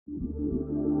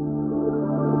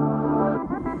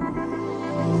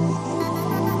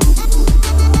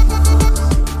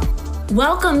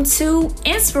Welcome to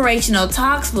Inspirational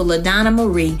Talks with LaDonna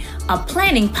Marie, a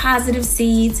Planting Positive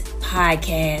Seeds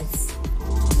podcast.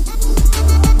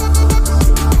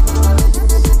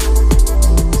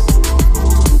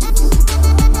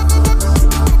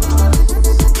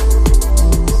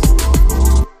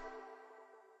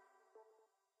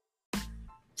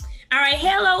 All right,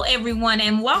 hello everyone,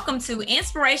 and welcome to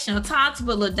Inspirational Talks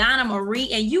with LaDonna Marie,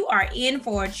 and you are in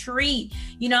for a treat.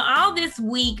 You know, all this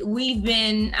week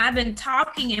I've been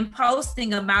talking and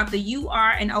posting about the You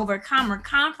Are an Overcomer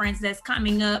conference that's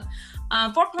coming up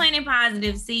for Planting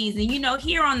Positive Seeds. And you know,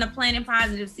 here on the Planting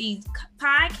Positive Seeds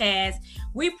podcast,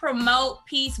 we promote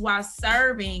peace while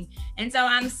serving. And so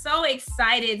I'm so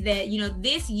excited that, you know,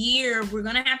 this year we're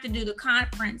going to have to do the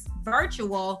conference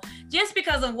virtual just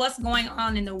because of what's going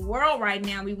on in the world right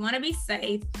now. We want to be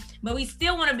safe, but we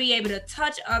still want to be able to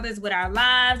touch others with our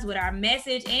lives, with our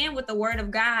message, and with the word of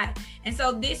God. And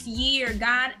so this year,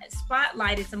 God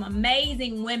spotlighted some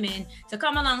amazing women to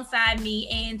come alongside me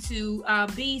and to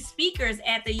be speakers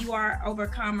at the You Are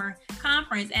Overcomer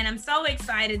conference. And I'm so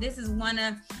excited. This is one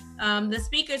of the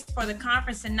speakers for the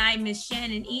conference tonight, Miss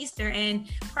Shannon Easter, and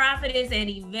prophetess and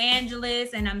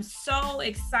evangelist. And I'm so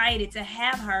excited to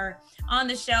have her on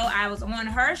the show. I was on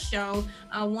her show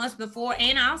once before,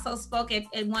 and I also spoke at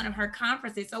one of her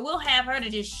conferences. So we'll have her to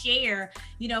just share,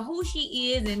 you know, who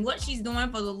she is and what she's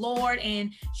doing for the Lord,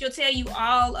 and she'll tell you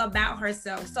all about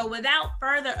herself. So without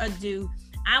further ado,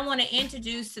 I want to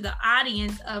introduce to the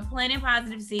audience of Planting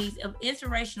Positive Seeds of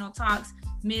Inspirational Talks,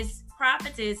 Miss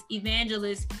Prophetess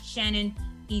Evangelist Shannon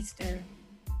Easter.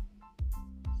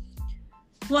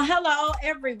 Well, hello,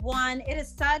 everyone. It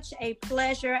is such a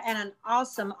pleasure and an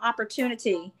awesome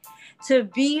opportunity to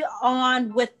be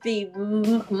on with the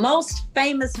most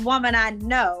famous woman I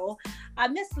know,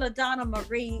 Miss LaDonna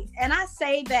Marie. And I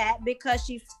say that because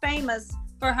she's famous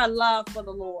for her love for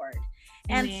the Lord.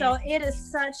 And so it is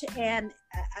such an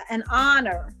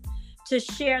honor to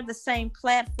share the same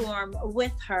platform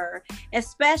with her,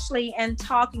 especially in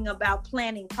talking about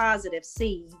planting positive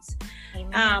seeds.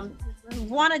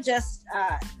 Want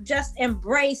to just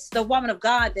embrace the woman of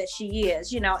God that she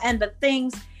is, you know, and the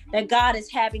things that God is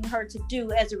having her to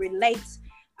do as it relates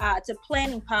to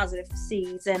planting positive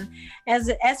seeds. And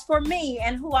as for me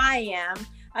and who I am,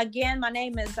 again, my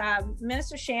name is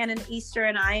Minister Shannon Easter,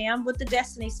 and I am with the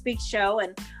Destiny Speaks show,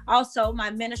 and also my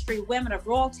ministry, Women of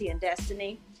Royalty and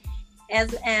Destiny.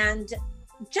 And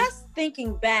just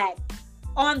thinking back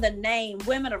on the name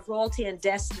Women of Royalty and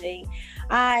Destiny,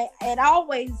 it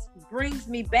always brings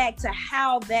me back to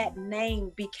how that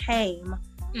name became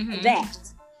that,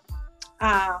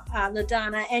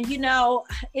 LaDonna. And you know,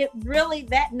 it really,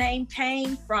 that name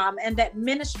came from, and that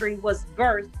ministry was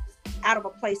birthed out of a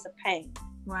place of pain.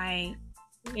 Right.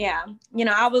 Yeah. You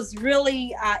know, I was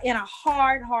really in a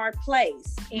hard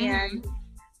place, and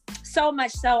so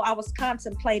much so I was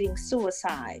contemplating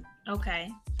suicide. Okay.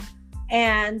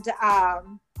 And I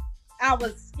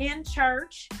was in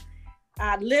church,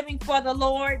 living for the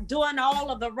Lord, doing all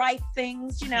of the right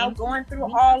things, you know, going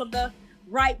through all of the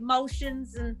right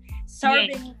motions and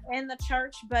serving in the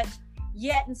church, but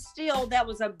yet and still there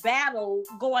was a battle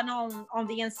going on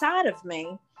the inside of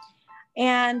me.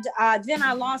 And then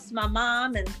I lost my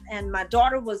mom, and my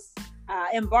daughter was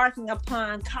embarking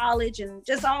upon college, and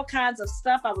just all kinds of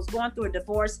stuff. I was going through a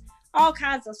divorce. All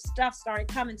kinds of stuff started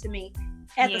coming to me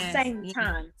at the same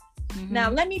time. Now,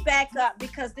 let me back up,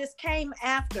 because this came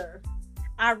after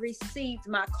I received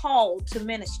my call to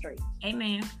ministry.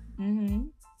 Amen.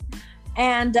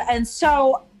 And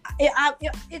so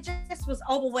it just was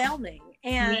overwhelming.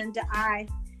 And I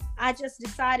just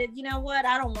decided, you know what?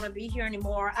 I don't want to be here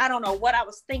anymore. I don't know what I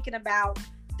was thinking about,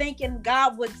 thinking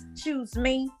God would choose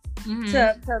me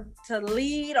to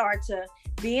lead or to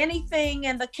be anything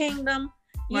in the kingdom,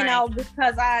 you know,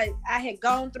 because I had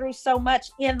gone through so much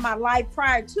in my life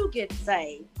prior to getting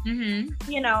saved.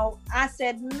 You know, I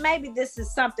said, maybe this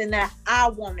is something that I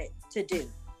wanted to do.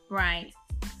 Right.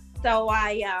 So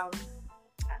I,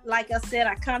 like I said,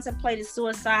 I contemplated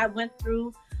suicide, went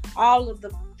through all of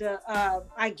the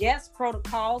I guess,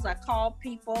 protocols. I called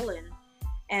people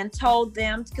and told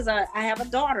them, because I have a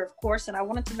daughter, of course, and I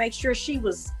wanted to make sure she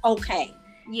was okay.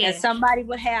 And somebody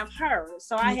would have her.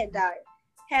 So I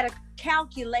had a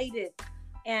calculated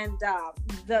and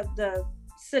the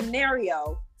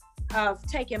scenario of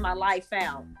taking my life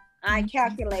out. I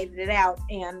calculated it out,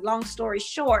 and long story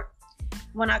short,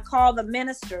 when I called the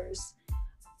ministers,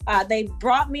 they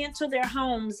brought me into their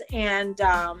homes, and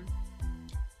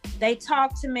they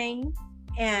talked to me,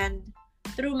 and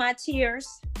through my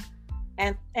tears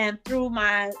and through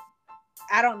my,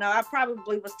 I don't know, I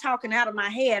probably was talking out of my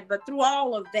head, but through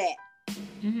all of that,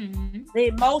 the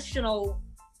emotional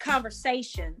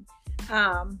conversation,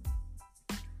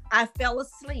 I fell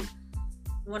asleep.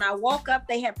 When I woke up,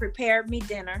 they had prepared me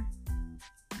dinner.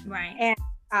 Right.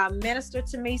 And ministered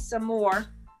to me some more.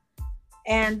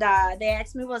 And they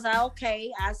asked me, was I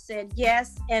okay? I said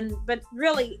yes. But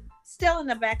really, still in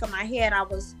the back of my head, I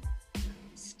was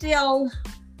still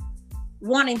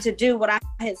wanting to do what I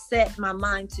had set my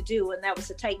mind to do, and that was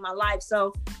to take my life.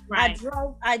 So right.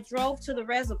 I drove to the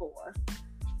reservoir.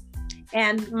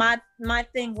 And my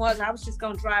thing was, I was just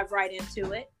going to drive right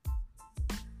into it.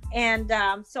 And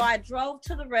so I drove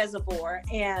to the reservoir,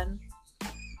 and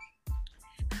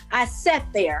I sat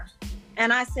there,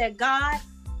 and I said, God,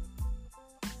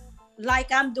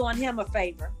 like I'm doing him a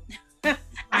favor.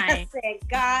 I said,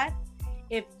 God,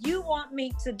 if you want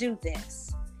me to do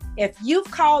this, if you've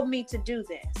called me to do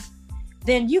this,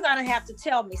 then you're going to have to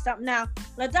tell me something. Now,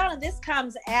 LaDonna, this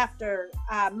comes after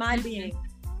my being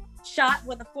shot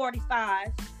with a 45.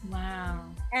 Wow.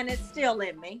 And it's still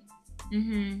in me.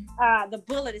 The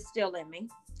bullet is still in me.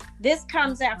 This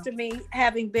comes after me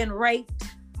having been raped.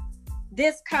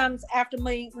 This comes after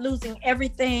me losing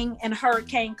everything in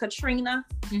Hurricane Katrina.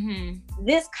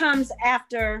 This comes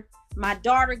after my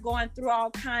daughter going through all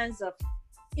kinds of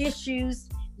issues.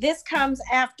 This comes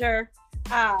after,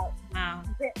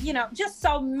 just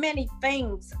so many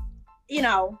things,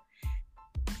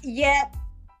 yet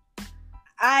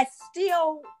I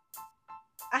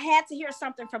had to hear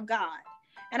something from God.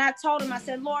 And I told him, I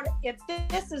said, Lord, if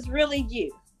this is really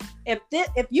you,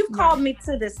 if you've called me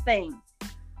to this thing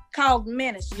called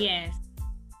ministry. Yes.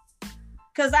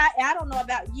 Because I don't know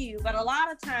about you, but a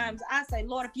lot of times I say,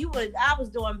 Lord, if you would, I was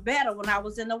doing better when I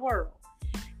was in the world.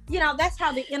 That's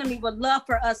how the enemy would love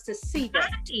for us to see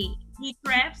that. He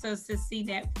traps us to see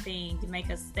that thing, to make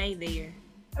us stay there.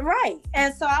 Right.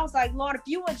 And so I was like, Lord, if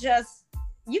you would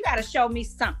you got to show me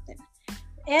something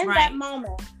in that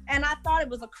moment. And I thought it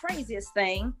was the craziest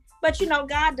thing. But,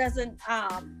 God doesn't,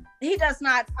 he does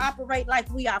not operate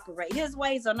like we operate. His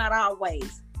ways are not our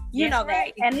ways. You know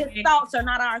that. And his thoughts are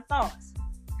not our thoughts.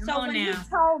 So when he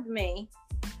told me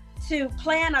to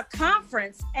plan a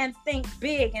conference and think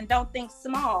big and don't think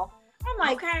small, I'm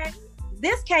like, okay,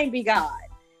 this can't be God.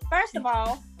 First of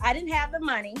all, I didn't have the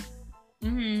money.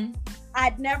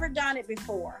 I'd never done it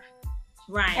before.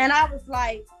 Right. And I was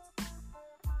like,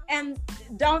 and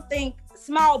don't think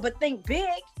small, but think big.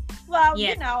 Well,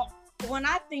 when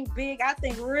I think big, I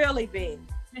think really big.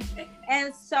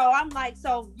 And so I'm like,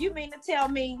 so you mean to tell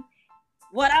me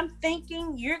what I'm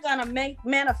thinking you're going to make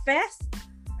manifest?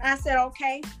 And I said,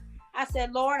 okay. I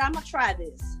said, Lord, I'm going to try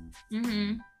this.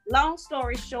 Long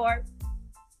story short,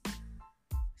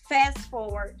 fast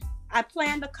forward, I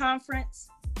planned a conference.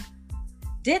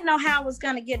 Didn't know how it was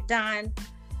going to get done.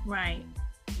 Right.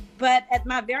 But at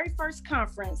my very first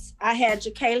conference, I had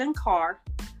Jacqueline Carr.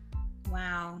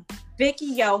 Wow.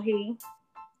 Vicky Yohe.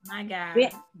 My God.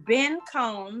 Ben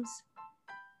Combs.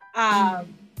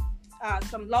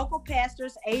 Some local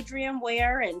pastors, Adrian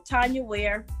Ware and Tanya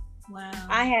Ware. Wow.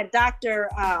 I had Dr.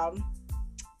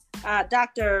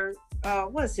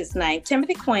 What's his name?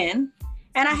 Timothy Quinn.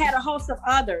 And I had a host of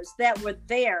others that were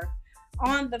there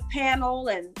on the panel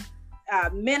and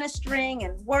ministering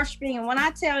and worshiping. And when I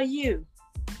tell you,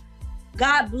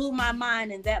 God blew my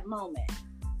mind in that moment.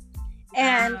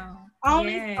 And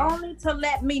only to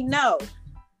let me know,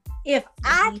 if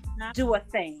I do a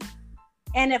thing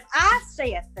and if I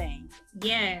say a thing,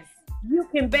 yes, you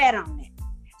can bet on it.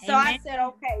 So Amen. I said,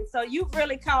 okay, so you've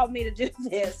really called me to do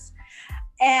this.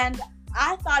 And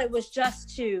I thought it was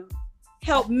just to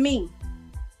help me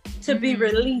to be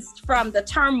released from the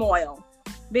turmoil.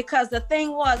 Because the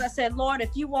thing was, I said, Lord,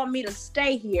 if you want me to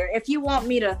stay here, if you want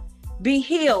me to be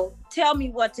healed, tell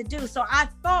me what to do. So I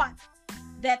thought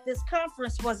that this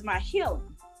conference was my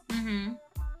healing.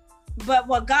 But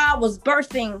what God was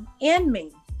birthing in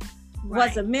me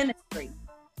was a ministry.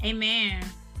 Amen.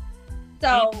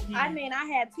 So, I mean, I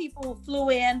had people who flew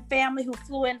in, family who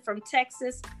flew in from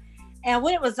Texas. And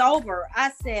when it was over,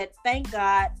 I said, thank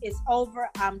God it's over.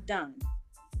 I'm done.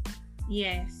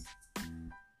 Yes.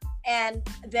 And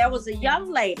there was a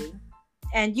young lady,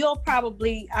 and you'll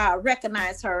probably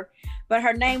recognize her, but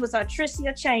her name was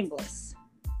Tricia Chambliss.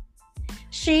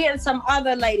 She and some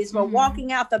other ladies were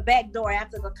walking out the back door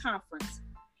after the conference,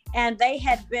 and they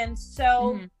had been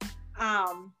so,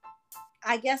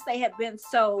 I guess they had been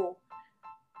so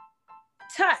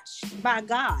touched by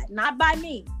God, not by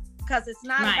me, because it's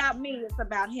not about me, it's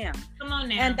about him. Come on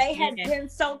now. And they had been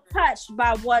so touched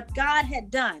by what God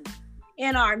had done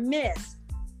in our midst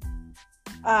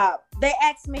they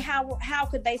asked me how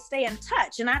could they stay in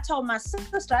touch, and I told my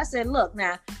sister, I said, look,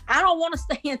 now I don't want to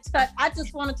stay in touch. I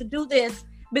just wanted to do this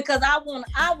because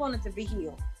I wanted to be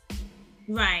healed.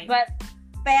 Right. But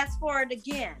fast forward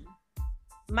again,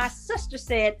 my sister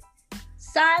said,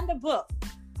 sign the book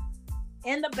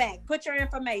in the back, put your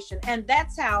information, and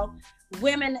that's how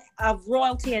Women of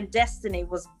Royalty and Destiny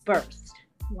was birthed.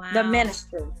 Wow. The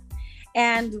ministry.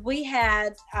 And we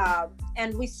had,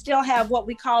 and we still have what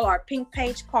we call our pink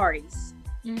page parties,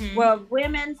 where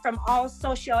women from all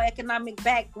socioeconomic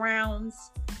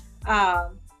backgrounds,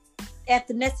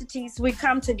 ethnicities, we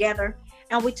come together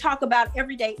and we talk about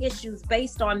everyday issues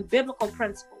based on biblical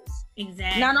principles.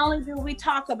 Exactly. Not only do we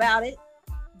talk about it,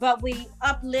 but we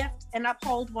uplift and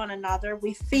uphold one another.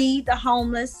 We feed the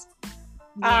homeless.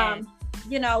 Yes.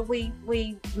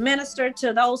 We minister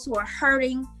to those who are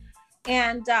hurting,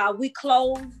 and we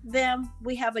clothe them.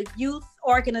 We have a youth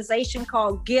organization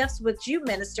called Gifts, which you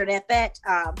ministered at that.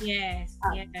 Yes.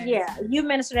 Yeah, you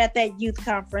ministered at that youth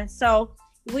conference. So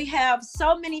we have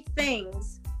so many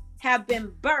things have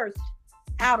been birthed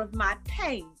out of my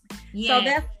pain. Yes.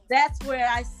 So that's where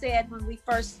I said when we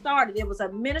first started, it was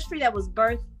a ministry that was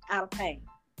birthed out of pain.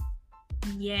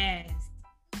 Yes.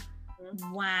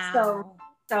 Wow. So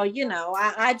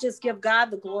I just give God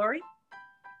the glory,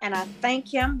 and I thank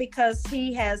him because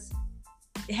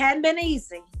it hadn't been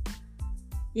easy.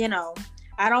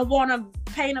 I don't want to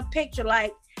paint a picture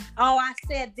like, oh, I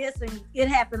said this and it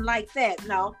happened like that.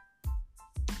 No.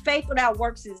 Faith without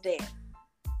works is dead.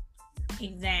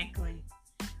 Exactly.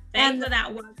 Faith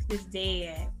without works is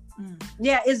dead.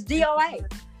 Yeah, it's DOA.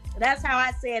 That's how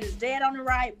I say it. It's dead on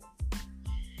arrival.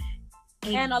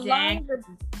 Exactly. And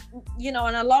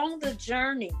along the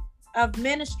journey of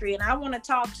ministry, and I want to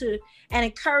talk to and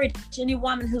encourage any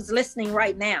woman who's listening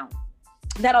right now,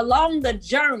 that along the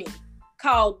journey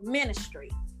called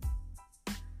ministry,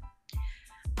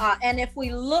 and if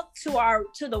we look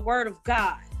to the Word of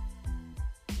God,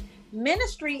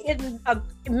 ministry isn't a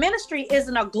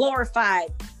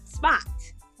glorified spot.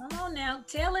 Come on now,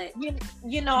 tell it.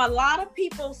 A lot of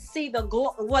people see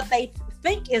what they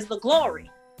think is the glory,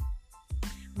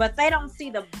 but they don't see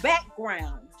the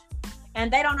background,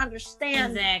 and they don't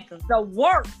understand the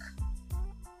work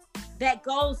that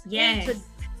goes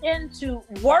into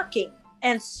working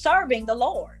and serving the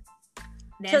Lord.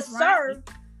 That's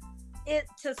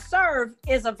To serve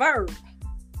is a verb.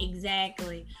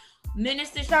 Exactly.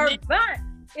 Servant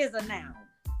is a noun.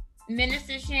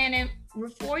 Minister Shannon,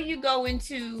 before you go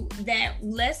into that,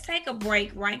 let's take a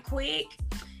break right quick.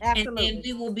 Absolutely. And then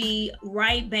we will be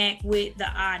right back with the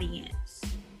audience.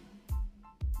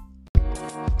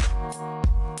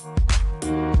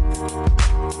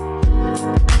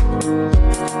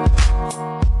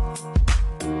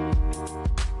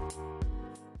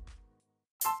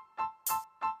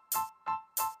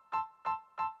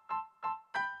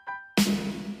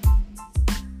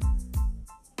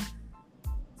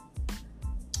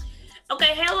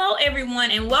 Okay, hello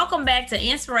everyone, and welcome back to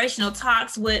Inspirational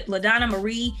Talks with LaDonna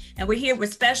Marie, and we're here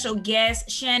with special guest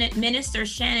Minister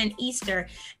Shannon Easter.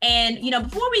 And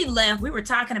before we left, we were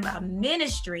talking about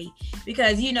ministry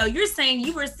because you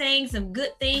were saying some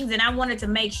good things, and I wanted to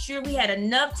make sure we had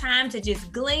enough time to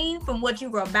just glean from what you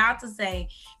were about to say,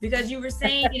 because you were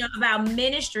saying about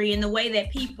ministry and the way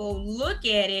that people look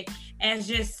at it as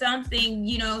just something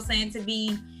saying to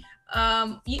be.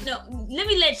 Let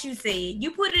me let you say it.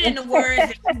 You put it in the words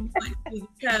that you want to,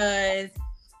 because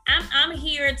I'm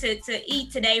here to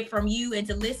eat today from you and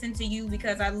to listen to you,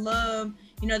 because I love,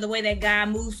 the way that God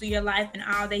moves through your life and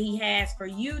all that he has for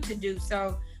you to do.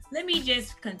 So let me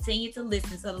just continue to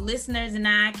listen so the listeners and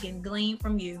I can glean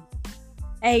from you.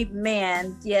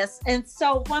 Amen. Yes. And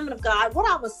so, woman of God,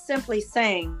 what I was simply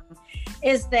saying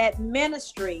is that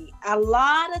ministry, a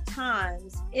lot of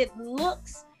times it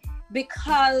looks,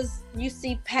 because you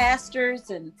see pastors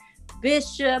and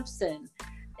bishops and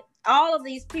all of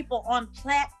these people on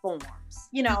platforms,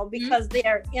 because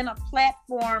they're in a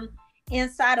platform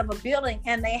inside of a building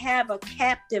and they have a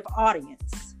captive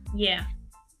audience. Yeah.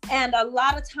 And a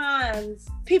lot of times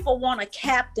people want a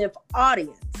captive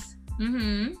audience.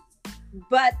 Mm-hmm.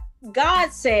 But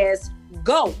God says,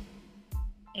 go.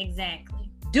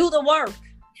 Exactly. Do the work.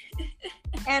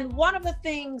 And one of the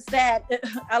things that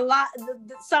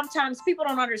sometimes people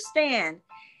don't understand,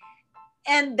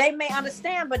 and they may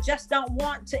understand but just don't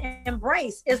want to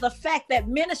embrace, is the fact that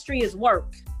ministry is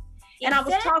work. Exactly. And I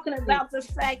was talking about the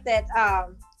fact that I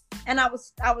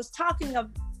was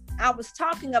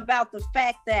talking about the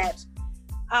fact that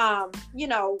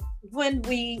when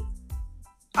we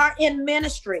are in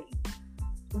ministry,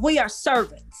 we are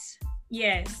servants.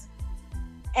 Yes.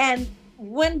 And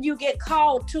when you get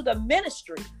called to the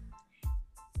ministry,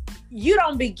 you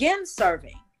don't begin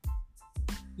serving.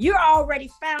 You're already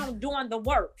found doing the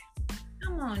work.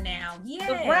 Come on now. Yes.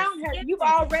 The ground you've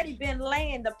already been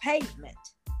laying the pavement.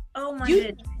 Oh my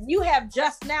goodness. You have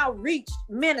just now reached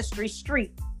ministry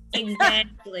street.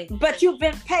 Exactly. But you've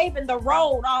been paving the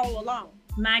road all along.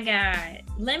 My God.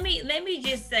 Let me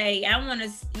just say, I want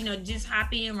to, just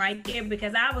hop in right there,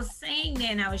 because I was saying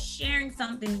that, and I was sharing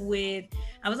something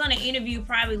I was on an interview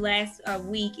probably last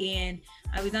week, and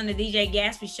I was on the DJ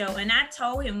Gatsby show, and I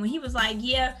told him, when he was like,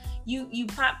 yeah, you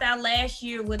popped out last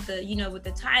year with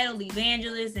the title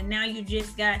evangelist, and now you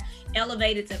just got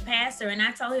elevated to pastor. And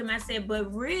I told him, I said,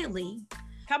 but really,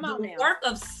 come on, the work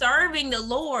of serving the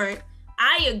Lord,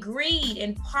 I agreed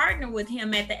and partnered with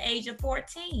him at the age of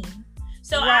 14.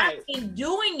 So right. I've been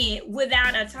doing it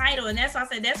without a title. And that's why I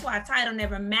said, that's why a title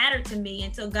never mattered to me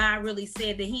until God really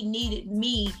said that he needed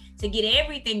me to get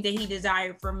everything that he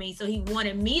desired from me. So he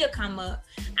wanted me to come up.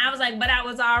 I was like, but I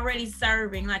was already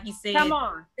serving, like you said. Come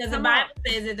on. Because the Bible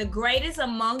says that the greatest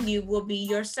among you will be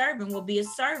your servant, will be a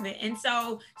servant. And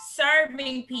so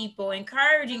serving people,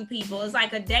 encouraging people is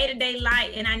like a day-to-day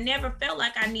light. And I never felt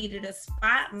like I needed a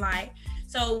spotlight.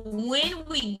 So when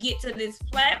we get to this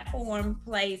platform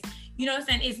place, you know what I'm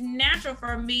saying, it's natural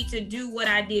for me to do what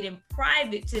I did in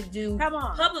private to do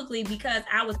publicly, because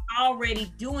I was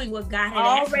already doing what God had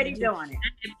asked me to do. Doing it.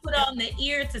 I had put on the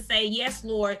ear to say, yes,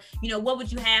 Lord, what would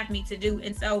you have me to do?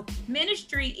 And so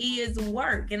ministry is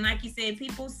work. And like you said,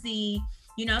 people see,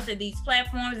 to these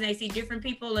platforms, and they see different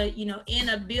people, in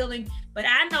a building. But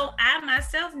I know I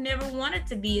myself never wanted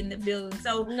to be in the building.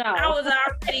 So no. I was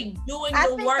already doing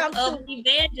the work of an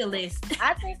evangelist.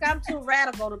 I think I'm too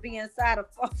radical to be inside of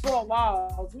four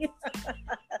walls.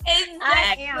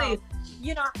 Exactly.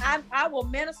 I will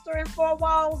minister in four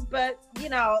walls, but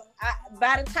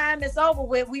by the time it's over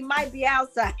with, we might be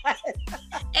outside.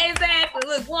 Exactly.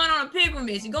 Look, going on a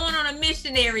pilgrimage, going on a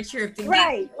missionary trip to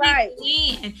get people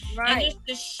in, and just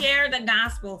to share the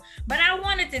gospel. But I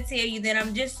wanted to tell you that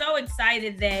I'm just so excited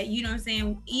that,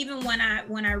 even when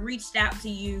I reached out to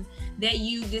you, that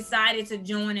you decided to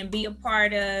join and be a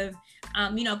part of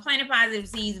Planting Positive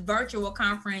Seeds virtual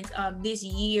conference this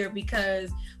year,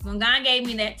 because when God gave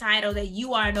me that title, that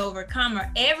you are an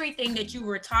overcomer, everything that you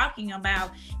were talking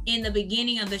about in the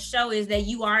beginning of the show is that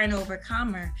you are an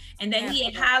overcomer, and that he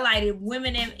had highlighted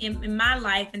women in my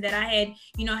life, and that I had,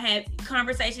 had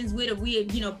conversations with, or we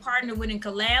had, partnered with and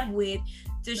collab with,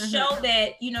 to show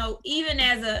that, even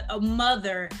as a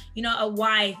mother, a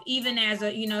wife, even as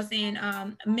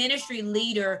a, ministry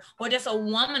leader, or just a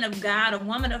woman of God, a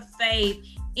woman of faith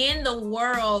in the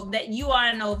world, that you are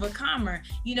an overcomer.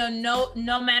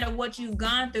 No matter what you've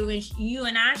gone through, and you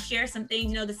and I share some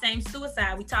things, the same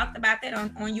suicide. We talked about that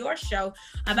on your show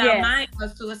about my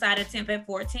suicide attempt at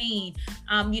 14.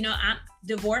 I'm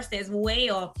divorced as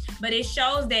well, but it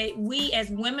shows that we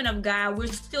as women of God, we're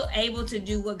still able to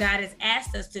do what God has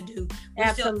asked us to do.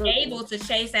 We're still able to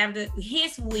chase after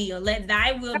his will. Let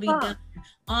thy will be done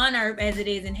on earth as it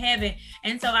is in heaven.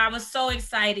 And so I was so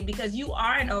excited, because you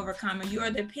are an overcomer. You are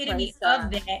the epitome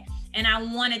of that. And I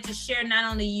wanted to share not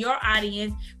only your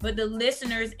audience, but the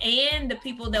listeners and the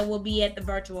people that will be at the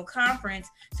virtual conference,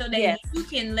 so that you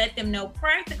can let them know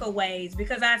practical ways.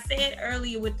 Because I said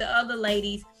earlier with the other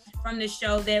ladies from the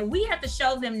show that we have to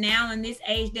show them now in this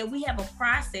age that we have a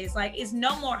process. Like, it's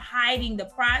no more hiding the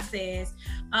process,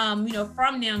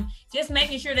 from them. Just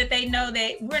making sure that they know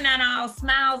that we're not all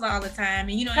smiles all the time.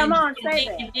 And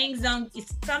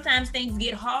sometimes things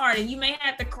get hard, and you may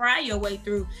have to cry your way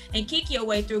through and kick your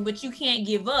way through, but you can't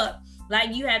give up.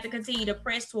 Like, you have to continue to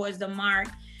press towards the mark.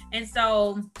 And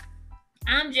so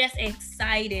I'm just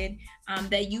excited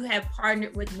that you have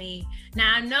partnered with me.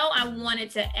 Now, I know I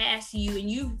wanted to ask you, and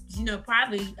you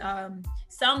probably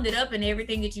summed it up in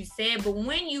everything that you said, but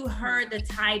when you heard the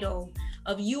title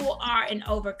of You Are an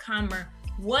Overcomer,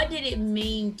 what did it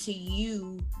mean to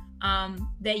you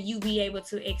that you be able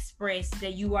to express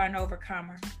that you are an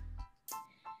overcomer?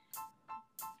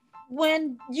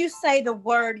 When you say the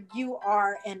word, you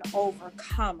are an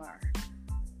overcomer,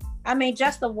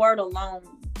 just the word alone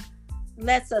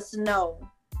lets us know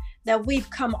that we've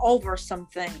come over some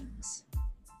things.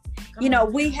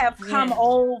 We have come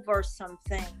over some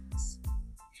things.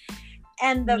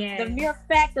 And the mere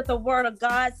fact that the word of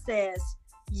God says,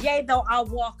 yea, though I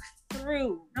walk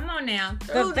through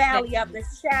the valley of the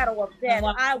shadow of death,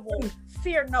 I will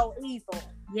fear no evil.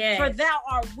 For thou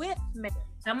art with me.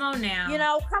 Come on now.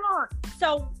 Come on.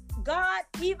 So God,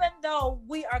 even though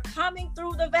we are coming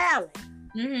through the valley,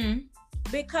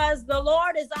 because the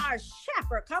Lord is our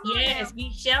shepherd. Come on. Yes,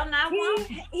 we shall not want.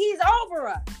 He's over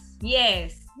us.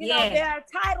 Yes. You know, there are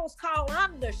titles called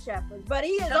under shepherds, but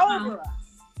he is over us.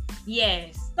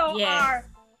 Yes. So our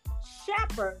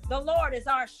shepherd, the Lord is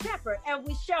our shepherd, and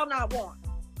we shall not want.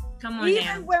 Come on Even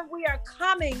now. when we are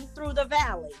coming through the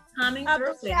valley of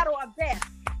the shadow of death.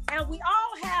 And we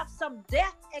all have some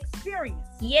death experience.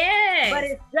 Yes. But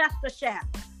it's just a shadow.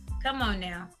 Come on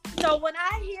now. So when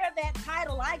I hear that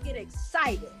title, I get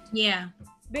excited. Yeah.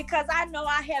 Because I know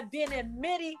I have been in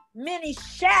many, many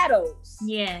shadows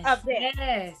of death.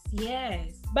 Yes.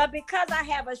 Yes. But because I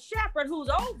have a shepherd who's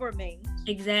over me,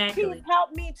 exactly, he's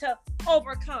helped me to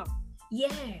overcome.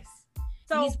 Yes.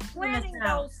 So planting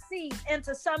those seeds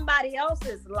into somebody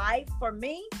else's life for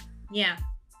me,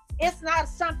 it's not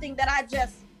something that I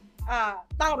just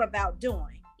thought about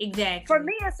doing. Exactly. For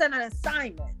me, it's an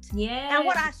assignment. Yeah. And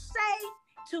what I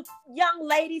say to young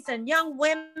ladies and young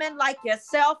women like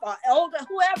yourself or older,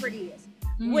 whoever it is,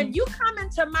 when you come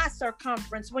into my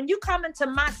circumference, when you come into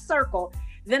my circle,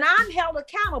 then I'm held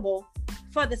accountable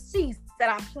for the seeds that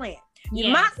I plant.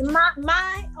 Yes.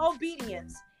 My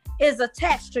obedience is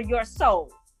attached to your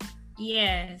soul.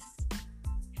 Yes.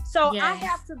 So I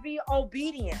have to be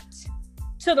obedient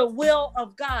to the will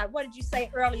of God. What did you say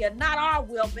earlier? Not our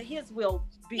will, but his will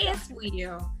be done. His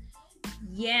will.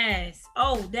 Yes.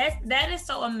 Oh, that is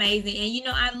so amazing. And you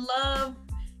know, I love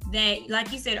that,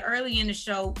 like you said earlier in the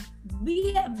show,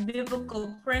 we have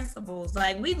biblical principles.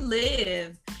 Like we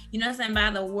live, you know what I'm saying, by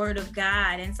the word of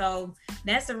God. And so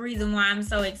that's the reason why I'm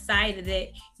so excited that,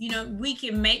 you know, we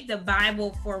can make the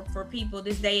Bible for people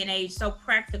this day and age so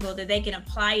practical that they can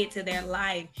apply it to their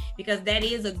life, because that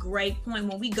is a great point.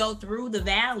 When we go through the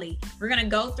valley, we're going to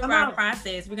go through our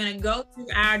process. We're going to go through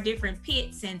our different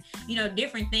pits and, you know,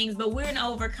 different things, but we're an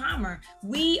overcomer.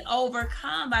 We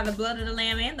overcome by the blood of the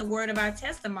Lamb and the word of our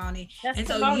testimony. And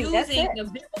so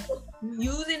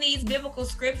using these biblical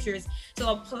scriptures to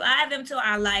apply them to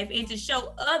our life and to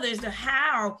show others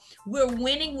how we're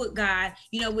winning with God,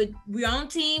 you know, we're on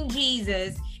Team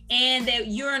Jesus, and that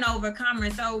you're an overcomer.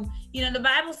 So, you know, the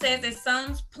Bible says that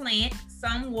some plant,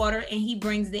 some water, and he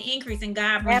brings the increase, and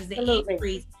God brings the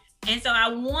increase. And so I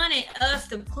wanted us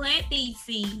to plant these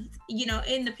seeds, you know,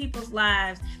 in the people's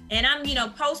lives. And I'm, you know,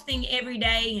 posting every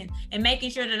day and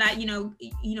making sure that I, you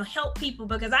know, help people,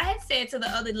 because I had said to the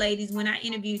other ladies when I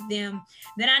interviewed them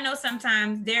that I know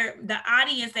sometimes the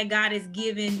audience that God has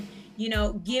given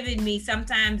me,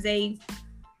 sometimes they,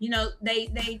 you know, they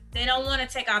don't want to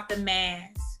take off the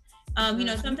mask. You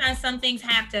know, sometimes some things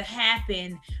have to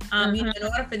happen, you know, in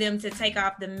order for them to take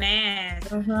off the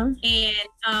mask. And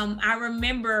I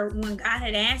remember when God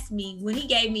had asked me, when he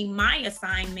gave me my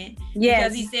assignment,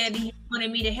 because he said he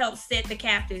wanted me to help set the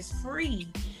captives free.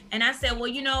 And I said, well,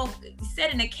 you know,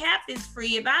 setting the captives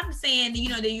free, if I'm saying, you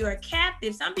know, that you're a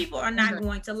captive, some people are not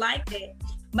going to like that.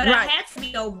 But I had to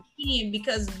be obedient,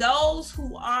 because those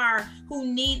who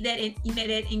need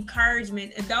that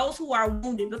encouragement, and those who are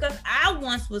wounded, because I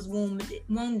once was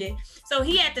wounded. So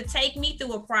he had to take me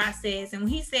through a process. And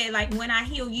he said, like, when I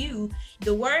heal you,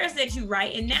 the words that you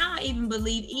write, and now I even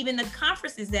believe even the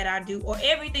conferences that I do, or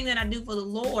everything that I do for the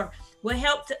Lord, will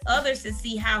help to others to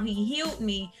see how he healed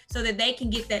me, so that they can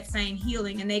get that same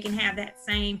healing and they can have that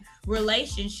same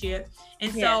relationship.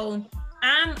 And so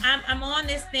I'm on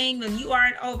this thing that you are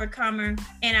an overcomer,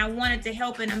 and I wanted to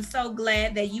help, and I'm so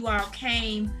glad that you all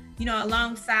came, you know,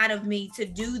 alongside of me to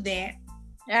do that.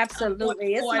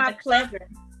 Absolutely. It's my pleasure.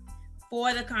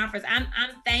 For the conference. I'm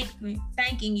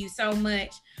thanking you so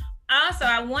much. Also,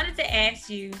 I wanted to ask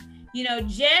you, you know,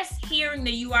 just hearing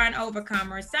that you are an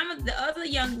overcomer, some of the other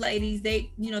young ladies,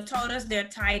 they, you know, told us their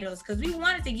titles, because we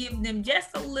wanted to give them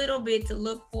just a little bit to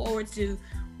look forward to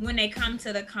when they come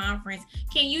to the conference.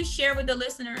 Can you share with the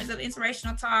listeners of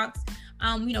Inspirational Talks,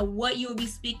 you know, what you will be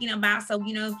speaking about? So,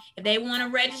 you know, if they want to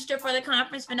register for the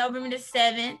conference for November the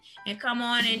 7th and come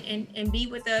on and be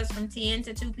with us from 10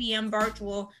 to 2 p.m.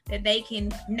 virtual, that they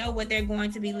can know what they're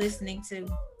going to be listening to.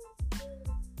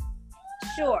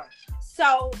 Sure.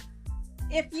 So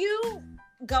if you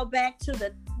go back to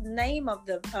the name of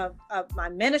my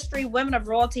ministry, Women of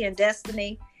Royalty and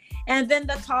Destiny, and then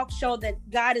the talk show that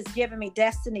God has given me,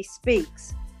 Destiny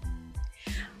Speaks.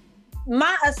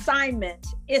 My assignment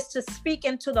is to speak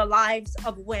into the lives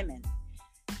of women,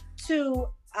 to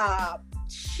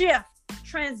shift,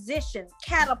 transition,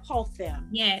 catapult them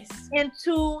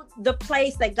into the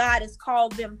place that God has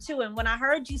called them to. And when I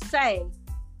heard you say,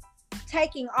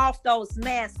 taking off those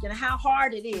masks and how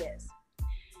hard it is,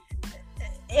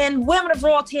 in Women of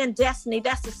Royalty and Destiny,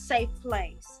 that's a safe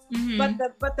place.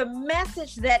 But the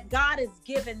message that God has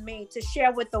given me to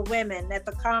share with the women at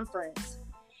the conference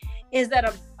is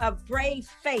that a brave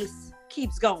face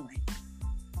keeps going.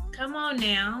 Come on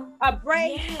now. A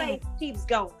brave faith keeps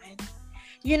going.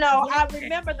 You know, I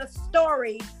remember the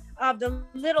story of the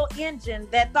little engine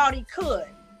that thought he could.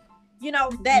 You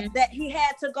know, that he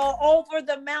had to go over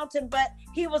the mountain, but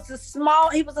he was the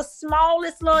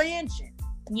smallest little engine.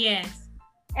 Yes.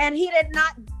 And he did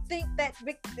not think that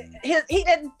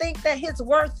his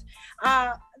worth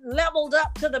leveled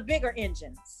up to the bigger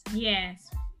engines. Yes.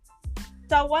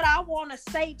 So what I want to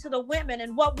say to the women,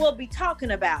 and what we'll be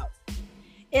talking about,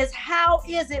 is how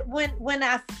is it when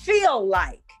I feel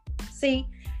like, see,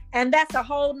 and that's a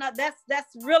whole nother,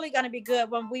 that's really going to be good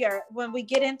when we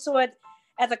get into it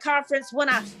at the conference. When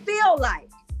I feel like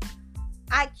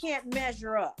I can't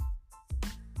measure up,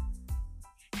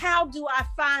 how do I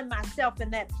find myself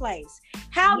in that place?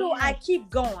 How do I keep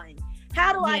going?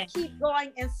 How do I keep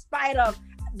going in spite of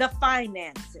the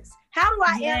finances? How do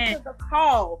I answer the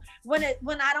call when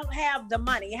I don't have the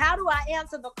money? How do I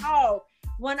answer the call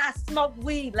when I smoked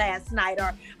weed last night,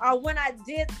 or when I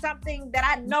did something that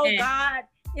I know God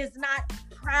is not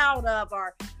proud of,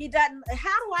 or he doesn't? How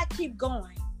do I keep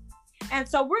going? And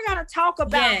so we're going to talk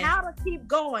about how to keep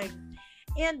going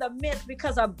in the midst,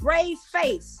 because a brave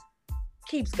face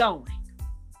keeps going.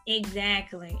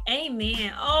 Exactly.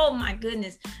 Amen. Oh my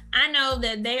goodness. I know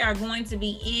that they are going to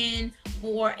be in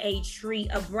for a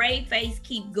treat. A brave face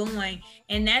keep going.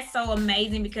 And that's so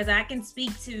amazing, because I can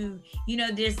speak to, you know,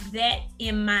 just that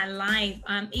in my life.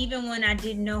 Even when I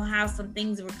didn't know how some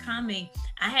things were coming,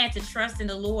 I had to trust in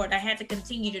the Lord. I had to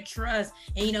continue to trust.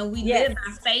 And, you know, we live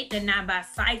by faith and not by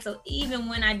sight. So even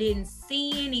when I didn't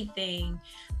see anything,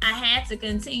 I had to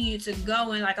continue to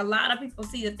go. And like a lot of people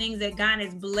see the things that God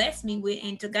has blessed me with,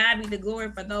 and to God be the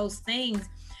glory for those things.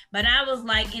 But I was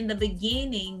like, in the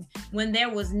beginning, when there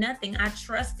was nothing, I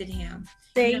trusted him.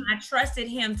 You know, I trusted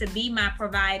him to be my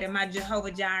provider, my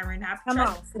Jehovah Jireh. I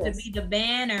trusted him to be the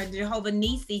banner, Jehovah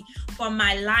Nissi, for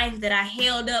my life, that I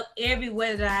held up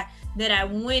everywhere that I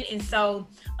went. And so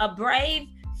a brave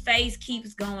face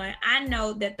keeps going. I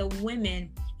know that the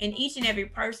women and each and every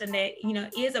person that, you know,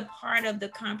 is a part of the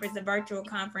conference, the virtual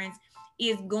conference,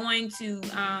 is going to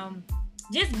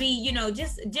just be, you know,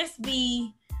 just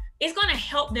be, it's going to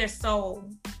help their soul.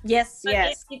 Yes.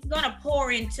 It's going to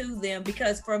pour into them,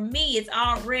 because for me, it's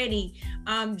already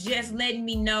just letting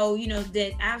me know, you know,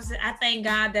 that I thank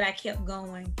God that I kept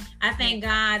going. I thank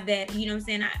God that, you know what I'm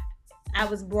saying, I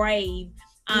was brave,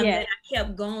 that I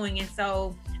kept going. And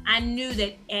so I knew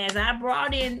that as I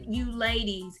brought in you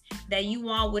ladies, that you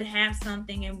all would have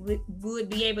something and would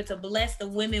be able to bless the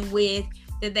women with,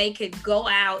 that they could go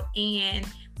out and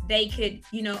they could,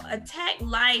 you know, attack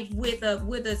life with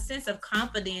a sense of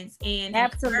confidence and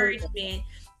encouragement,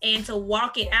 and to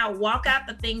walk out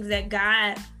the things that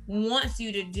God wants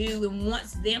you to do and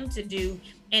wants them to do.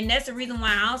 And that's the reason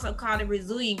why I also call it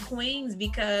Resilient Queens,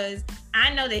 because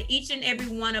I know that each and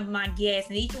every one of my guests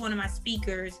and each one of my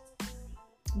speakers,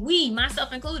 we,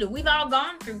 myself included, we've all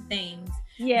gone through things.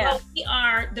 Yeah. But we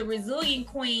are the resilient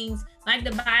queens, like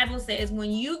the Bible says,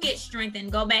 when you get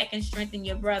strengthened, go back and strengthen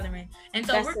your brethren. And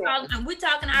so we're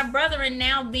talking our brethren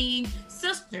now being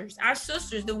sisters, our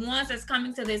sisters, the ones that's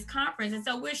coming to this conference. And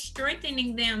so we're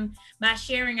strengthening them by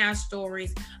sharing our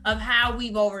stories of how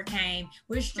we've overcame.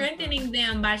 We're strengthening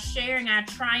them by sharing our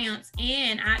triumphs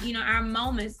and our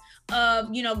moments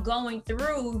of, going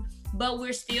through, but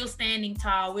we're still standing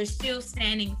tall. We're still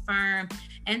standing firm.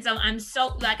 And so I'm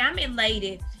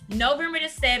elated. November the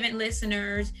 7th,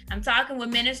 listeners, I'm talking with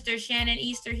Minister Shannon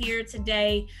Easter here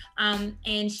today.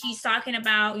 And she's talking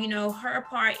about, her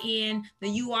part in the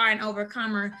You Are an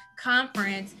Overcomer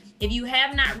conference. If you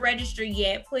have not registered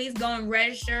yet, please go and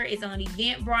register. It's on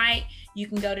Eventbrite. You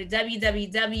can go to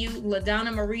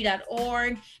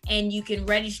www.LaDonnaMarie.org and you can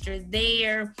register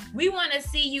there. We want to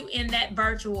see you in that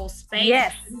virtual space.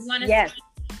 Yes. We want to see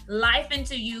life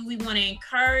into you. We want to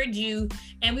encourage you,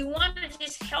 and we want to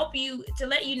just help you, to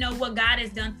let you know what God has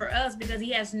done for us, because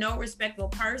he has no respectable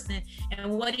person,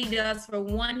 and what he does for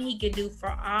one, he can do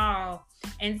for all.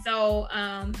 And so,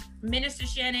 Minister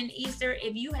Shannon Easter,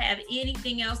 if you have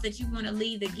anything else that you want to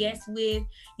leave the guests with,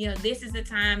 this is the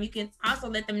time. You can also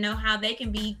let them know how they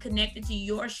can be connected to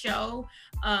your show,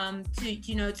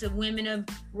 to Women of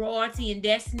Royalty and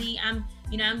Destiny. I'm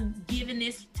giving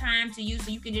this time to you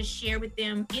so you can just share with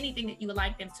them anything that you would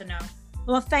like them to know.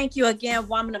 Well, thank you again,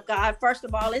 woman of God. First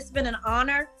of all, it's been an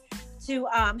honor to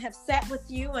have sat with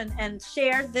you and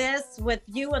share this with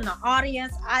you and the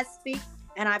audience. I speak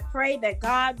and I pray that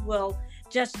God will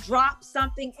just drop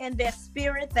something in their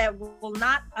spirit that will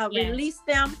not release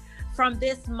them from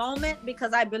this moment,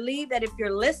 because I believe that if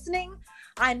you're listening,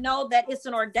 I know that it's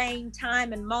an ordained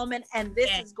time and moment, and this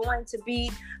is going to be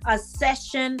a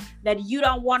session that you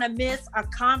don't want to miss, a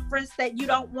conference that you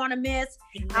don't want to miss.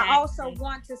 Exactly. I also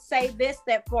want to say this,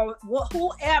 that for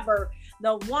whoever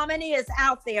the woman is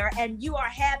out there and you are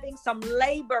having some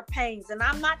labor pains, and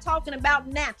I'm not talking about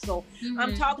natural,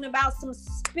 I'm talking about some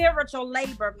spiritual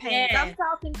labor pains. I'm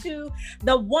talking to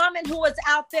the woman who is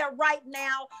out there right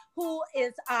now who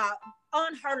is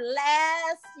on her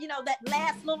last, that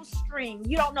last little string.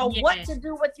 You don't know what to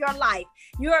do with your life.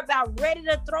 You're about ready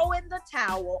to throw in the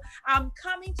towel. I'm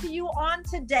coming to you on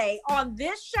today on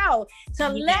this show to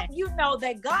let you know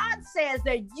that God says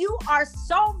that you are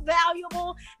so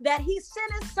valuable that he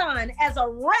sent his son as a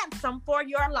ransom for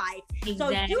your life. Exactly.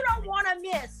 So you don't want to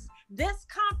miss this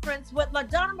conference with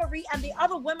LaDonna Marie and the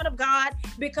other women of God,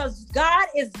 because God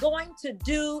is going to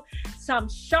do some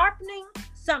sharpening,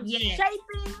 some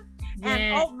shaping,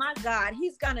 and oh my God,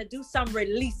 he's going to do some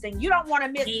releasing. You don't want to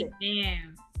miss it.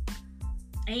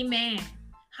 Amen.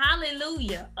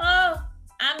 Hallelujah. Oh,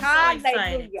 I'm so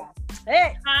excited.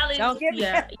 Hey,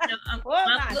 hallelujah. We'll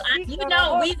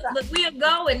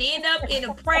go and end up in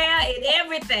a prayer and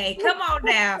everything. Come on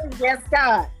now. Yes,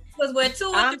 God. Because where two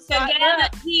or three together,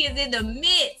 he is in the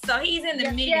midst. So he's in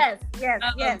the midst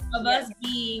of us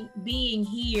being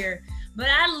here. But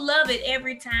I love it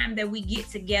every time that we get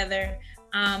together.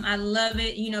 I love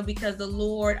it, because the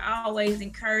Lord always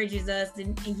encourages us,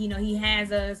 and he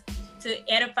has us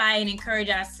to edify and encourage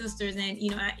our sisters and,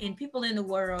 and people in the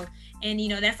world. And,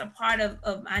 that's a part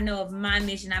of my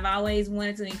mission. I've always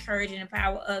wanted to encourage and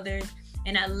empower others.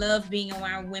 And I love being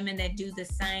around women that do the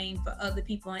same for other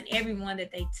people and everyone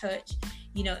that they touch,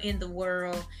 in the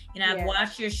world. And I've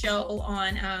watched your show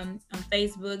on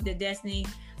Facebook, the Destiny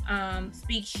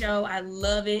Speak show. I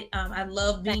love it. I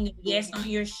love being a guest on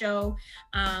your show.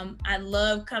 I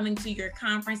love coming to your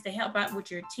conference to help out with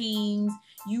your teams.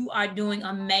 You are doing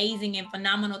amazing and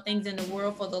phenomenal things in the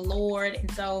world for the Lord.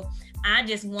 And so I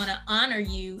just want to honor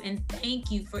you and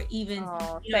thank you for even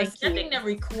accepting the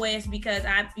request, because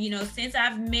since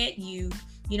I've met you,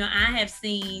 I have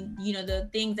seen, the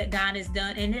things that God has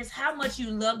done, and it's how much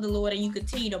you love the Lord, and you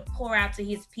continue to pour out to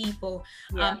his people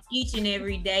each and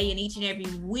every day and each and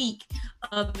every week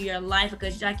of your life,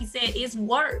 because like you said, it's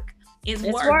work. It's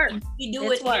work. We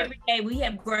do it every day. We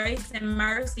have grace and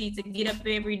mercy to get up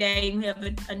every day. We have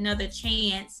another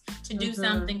chance to do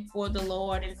something for the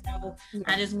Lord. And so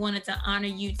I just wanted to honor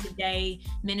you today,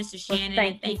 Minister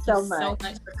Shannon. Thank you so much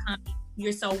for coming.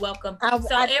 You're so welcome.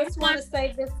 I just want to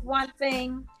say this one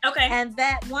thing. Okay. And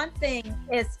that one thing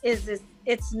is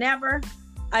it's never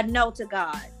a no to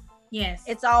God. Yes.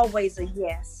 It's always a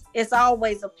yes. It's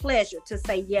always a pleasure to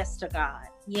say yes to God.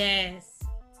 Yes.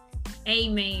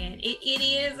 Amen. It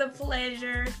is a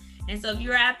pleasure. And so if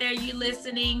you're out there, you're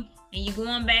listening and you're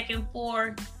going back and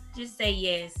forth, just say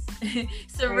yes.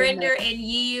 Surrender and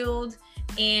yield,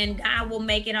 and God will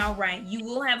make it all right. You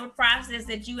will have a process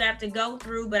that you have to go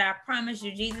through, but I promise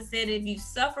you, Jesus said, if you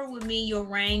suffer with me, you'll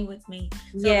reign with me.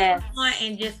 So come on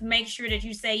and just make sure that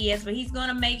you say yes. But he's going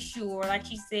to make sure,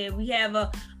 like you said, we have a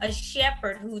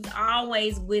shepherd who's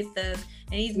always with us,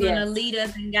 and he's going to lead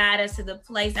us and guide us to the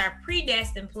place, our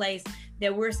predestined place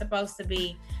that we're supposed to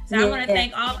be. So I want to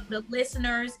thank all of the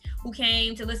listeners who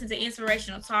came to listen to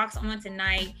Inspirational Talks on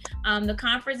tonight. The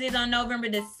conference is on November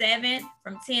the 7th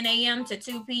from 10 a.m. to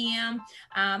 2 p.m.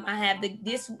 I have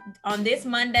on this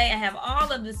Monday, I have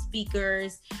all of the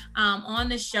speakers on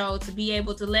the show to be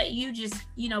able to let you just,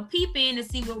 peep in to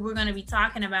see what we're going to be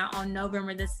talking about on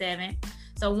November the 7th.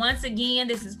 So once again,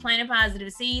 this is Planting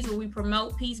Positive Seeds, where we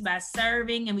promote peace by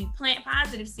serving, and we plant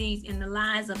positive seeds in the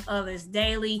lives of others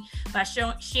daily by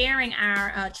sharing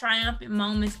our triumphant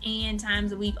moments and times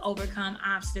that we've overcome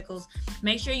obstacles.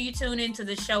 Make sure you tune into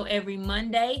the show every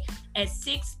Monday at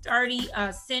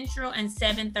 6:30 Central and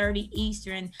 7:30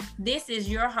 Eastern. This is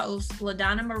your host,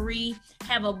 LaDonna Marie.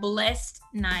 Have a blessed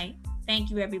night.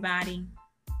 Thank you, everybody.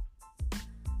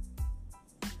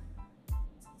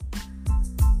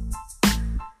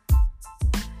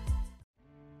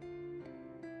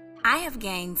 I have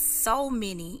gained so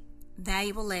many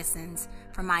valuable lessons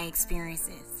from my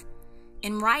experiences.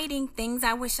 In writing Things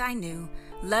I Wish I Knew,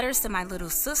 Letters to My Little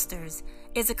Sisters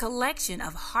is a collection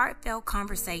of heartfelt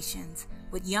conversations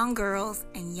with young girls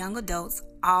and young adults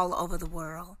all over the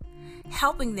world,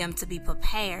 helping them to be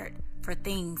prepared for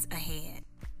things ahead.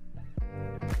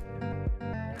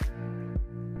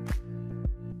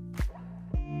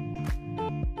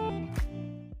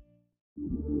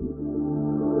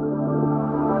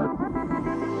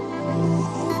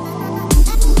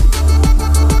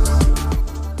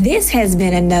 This has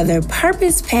been another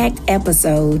purpose-packed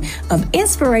episode of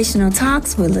Inspirational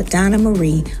Talks with LaDonna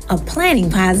Marie, a Planting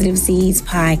Positive Seeds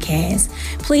podcast.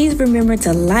 Please remember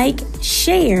to like,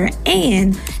 share,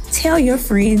 and tell your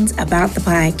friends about the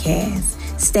podcast.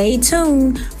 Stay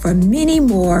tuned for many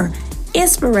more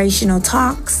Inspirational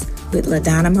Talks with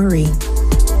LaDonna Marie.